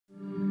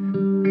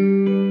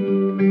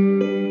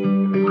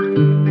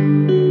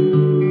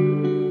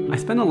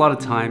spend a lot of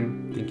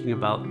time thinking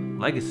about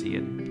legacy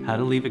and how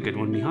to leave a good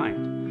one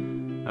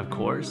behind. Of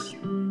course,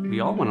 we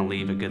all want to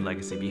leave a good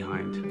legacy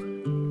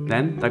behind.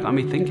 Then that got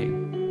me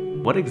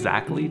thinking, what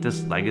exactly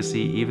does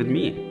legacy even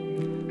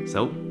mean?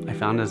 So I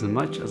found as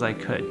much as I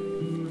could.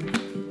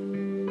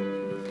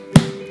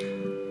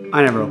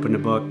 I never opened a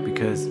book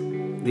because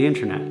the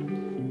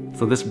internet.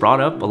 So this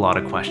brought up a lot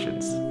of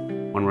questions.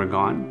 When we're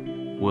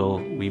gone, will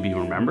we be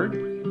remembered?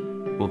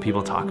 Will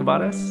people talk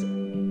about us?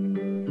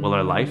 Will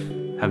our life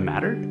have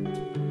mattered?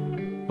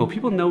 Will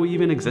people know we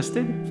even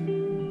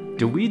existed?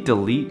 Do we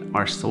delete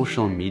our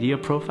social media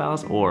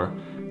profiles or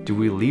do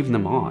we leave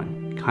them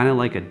on, kind of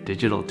like a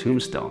digital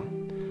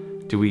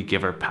tombstone? Do we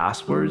give our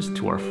passwords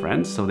to our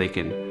friends so they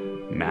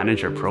can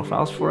manage our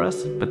profiles for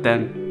us? But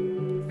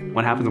then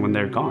what happens when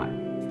they're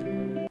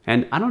gone?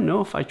 And I don't know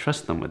if I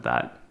trust them with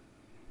that.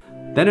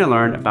 Then I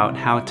learned about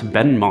how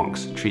Tibetan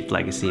monks treat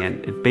legacy,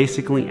 and it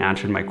basically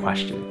answered my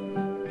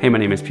question. Hey, my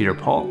name is Peter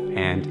Paul,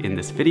 and in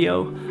this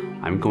video,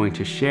 I'm going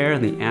to share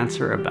the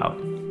answer about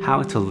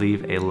how to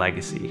leave a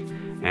legacy.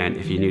 And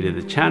if you're new to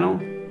the channel,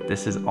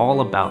 this is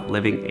all about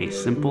living a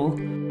simple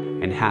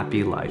and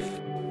happy life,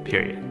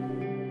 period.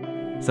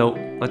 So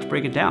let's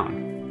break it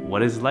down.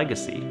 What is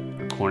legacy?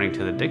 According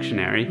to the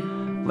dictionary,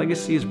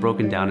 legacy is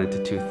broken down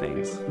into two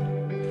things.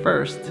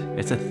 First,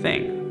 it's a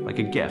thing, like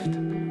a gift,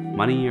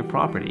 money or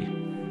property.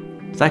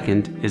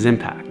 Second is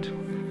impact.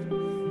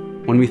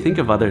 When we think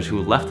of others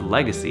who left a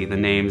legacy, the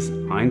names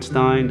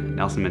Einstein,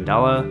 Nelson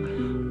Mandela,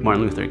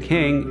 Martin Luther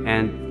King,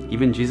 and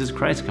even Jesus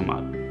Christ come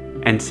up.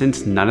 And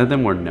since none of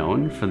them were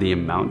known for the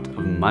amount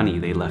of money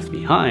they left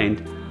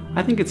behind,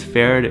 I think it's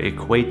fair to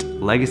equate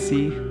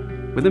legacy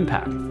with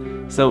impact.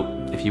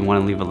 So if you want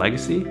to leave a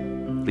legacy,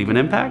 leave an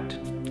impact.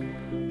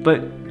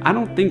 But I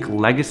don't think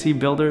legacy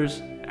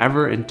builders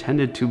ever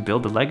intended to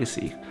build a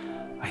legacy.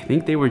 I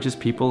think they were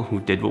just people who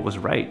did what was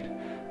right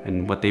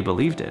and what they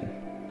believed in.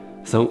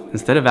 So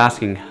instead of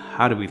asking,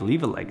 how do we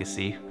leave a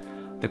legacy?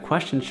 The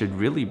question should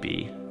really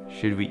be,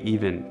 should we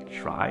even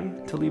try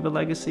to leave a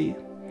legacy?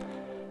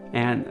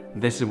 And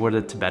this is where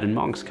the Tibetan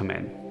monks come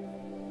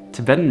in.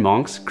 Tibetan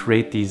monks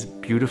create these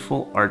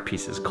beautiful art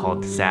pieces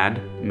called sand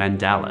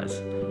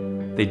mandalas.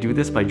 They do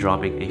this by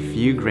dropping a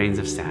few grains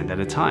of sand at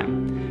a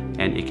time,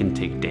 and it can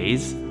take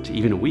days to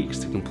even weeks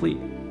to complete.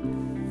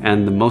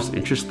 And the most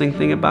interesting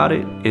thing about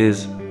it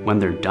is when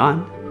they're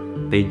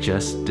done, they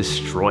just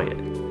destroy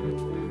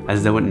it,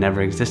 as though it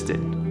never existed.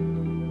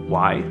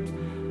 Why?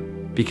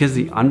 Because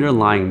the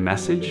underlying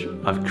message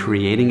of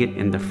creating it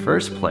in the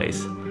first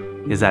place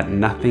is that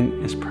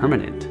nothing is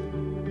permanent.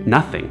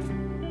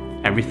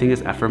 Nothing. Everything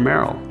is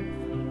ephemeral.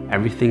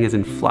 Everything is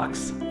in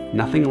flux.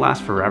 Nothing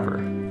lasts forever.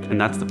 And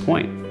that's the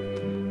point.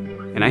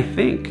 And I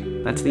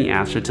think that's the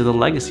answer to the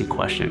legacy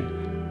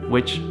question,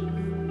 which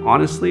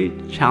honestly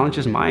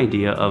challenges my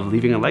idea of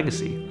leaving a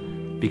legacy,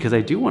 because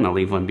I do want to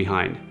leave one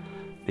behind.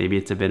 Maybe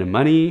it's a bit of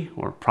money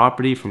or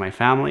property for my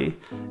family.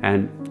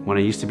 And when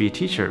I used to be a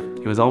teacher,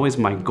 it was always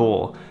my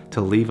goal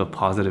to leave a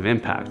positive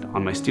impact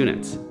on my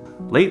students.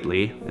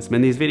 Lately, it's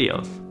been these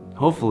videos.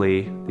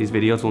 Hopefully, these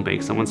videos will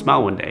make someone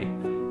smile one day,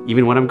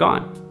 even when I'm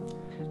gone.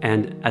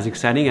 And as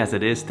exciting as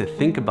it is to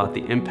think about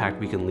the impact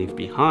we can leave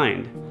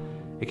behind,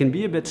 it can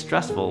be a bit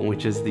stressful,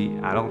 which is the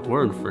adult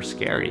word for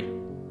scary.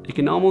 It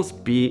can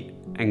almost be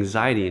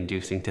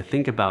anxiety-inducing to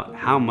think about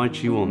how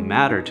much you will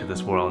matter to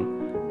this world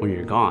when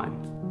you're gone.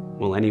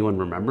 Will anyone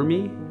remember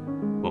me?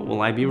 What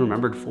will I be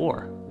remembered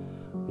for?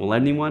 Will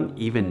anyone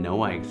even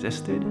know I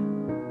existed?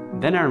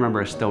 Then I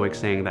remember a Stoic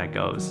saying that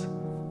goes,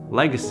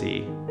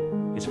 legacy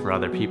is for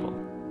other people,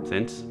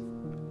 since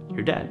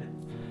you're dead.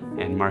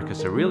 And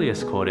Marcus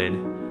Aurelius quoted,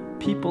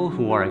 people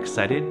who are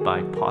excited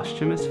by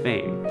posthumous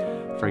fame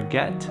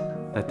forget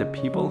that the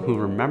people who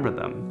remember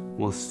them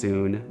will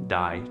soon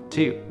die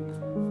too,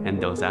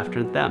 and those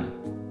after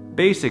them.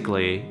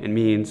 Basically, it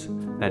means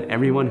that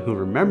everyone who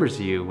remembers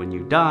you when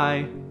you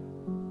die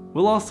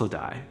will also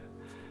die.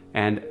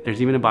 And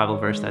there's even a Bible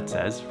verse that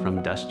says,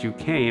 from dust you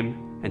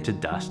came, and to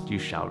dust you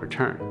shall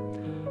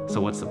return.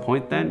 So what's the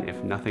point then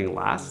if nothing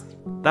lasts?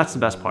 That's the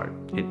best part.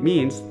 It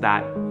means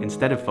that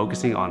instead of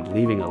focusing on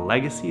leaving a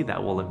legacy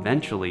that will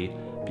eventually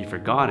be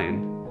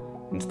forgotten,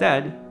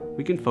 instead,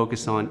 we can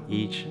focus on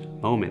each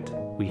moment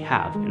we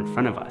have in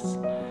front of us,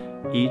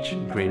 each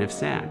grain of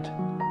sand.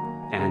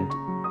 And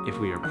if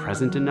we are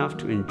present enough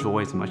to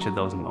enjoy as much of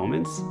those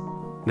moments,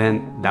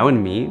 then that would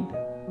mean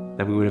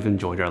that we would have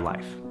enjoyed our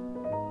life.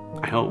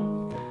 I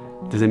hope.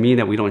 Does it mean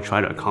that we don't try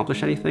to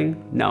accomplish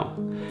anything? No.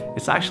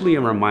 It's actually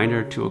a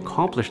reminder to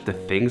accomplish the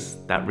things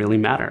that really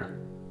matter.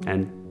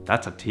 And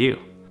that's up to you.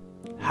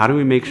 How do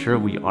we make sure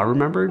we are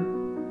remembered?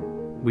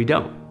 We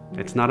don't.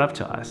 It's not up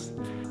to us.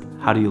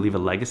 How do you leave a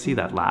legacy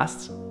that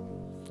lasts?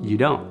 You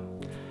don't.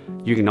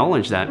 You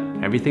acknowledge that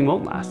everything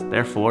won't last.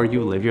 Therefore,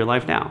 you live your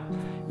life now,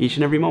 each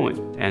and every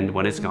moment. And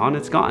when it's gone,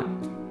 it's gone.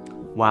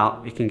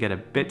 While it can get a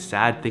bit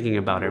sad thinking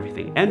about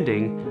everything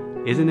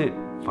ending, isn't it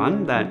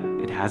fun that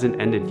it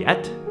hasn't ended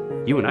yet?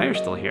 You and I are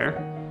still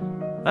here.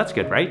 That's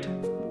good, right?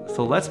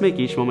 So let's make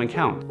each moment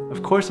count.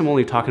 Of course, I'm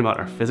only talking about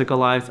our physical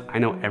lives. I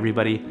know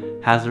everybody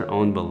has their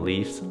own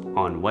beliefs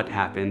on what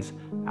happens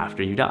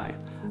after you die.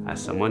 As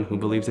someone who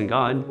believes in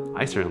God,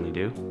 I certainly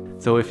do.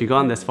 So if you've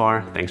gone this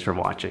far, thanks for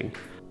watching.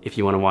 If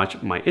you want to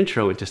watch my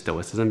intro into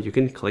Stoicism, you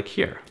can click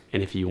here.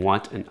 And if you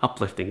want an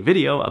uplifting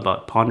video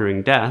about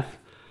pondering death,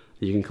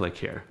 you can click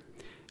here.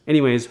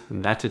 Anyways,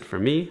 that's it for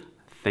me.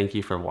 Thank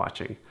you for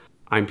watching.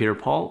 I'm Peter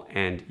Paul,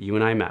 and you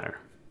and I matter.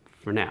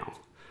 For now.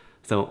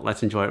 So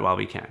let's enjoy it while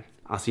we can.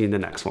 I'll see you in the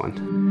next one.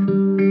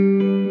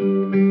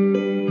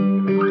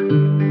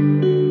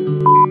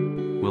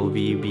 Will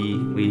we be.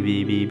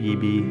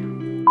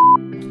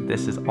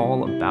 This is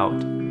all about.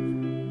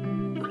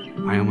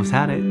 I almost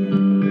had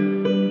it.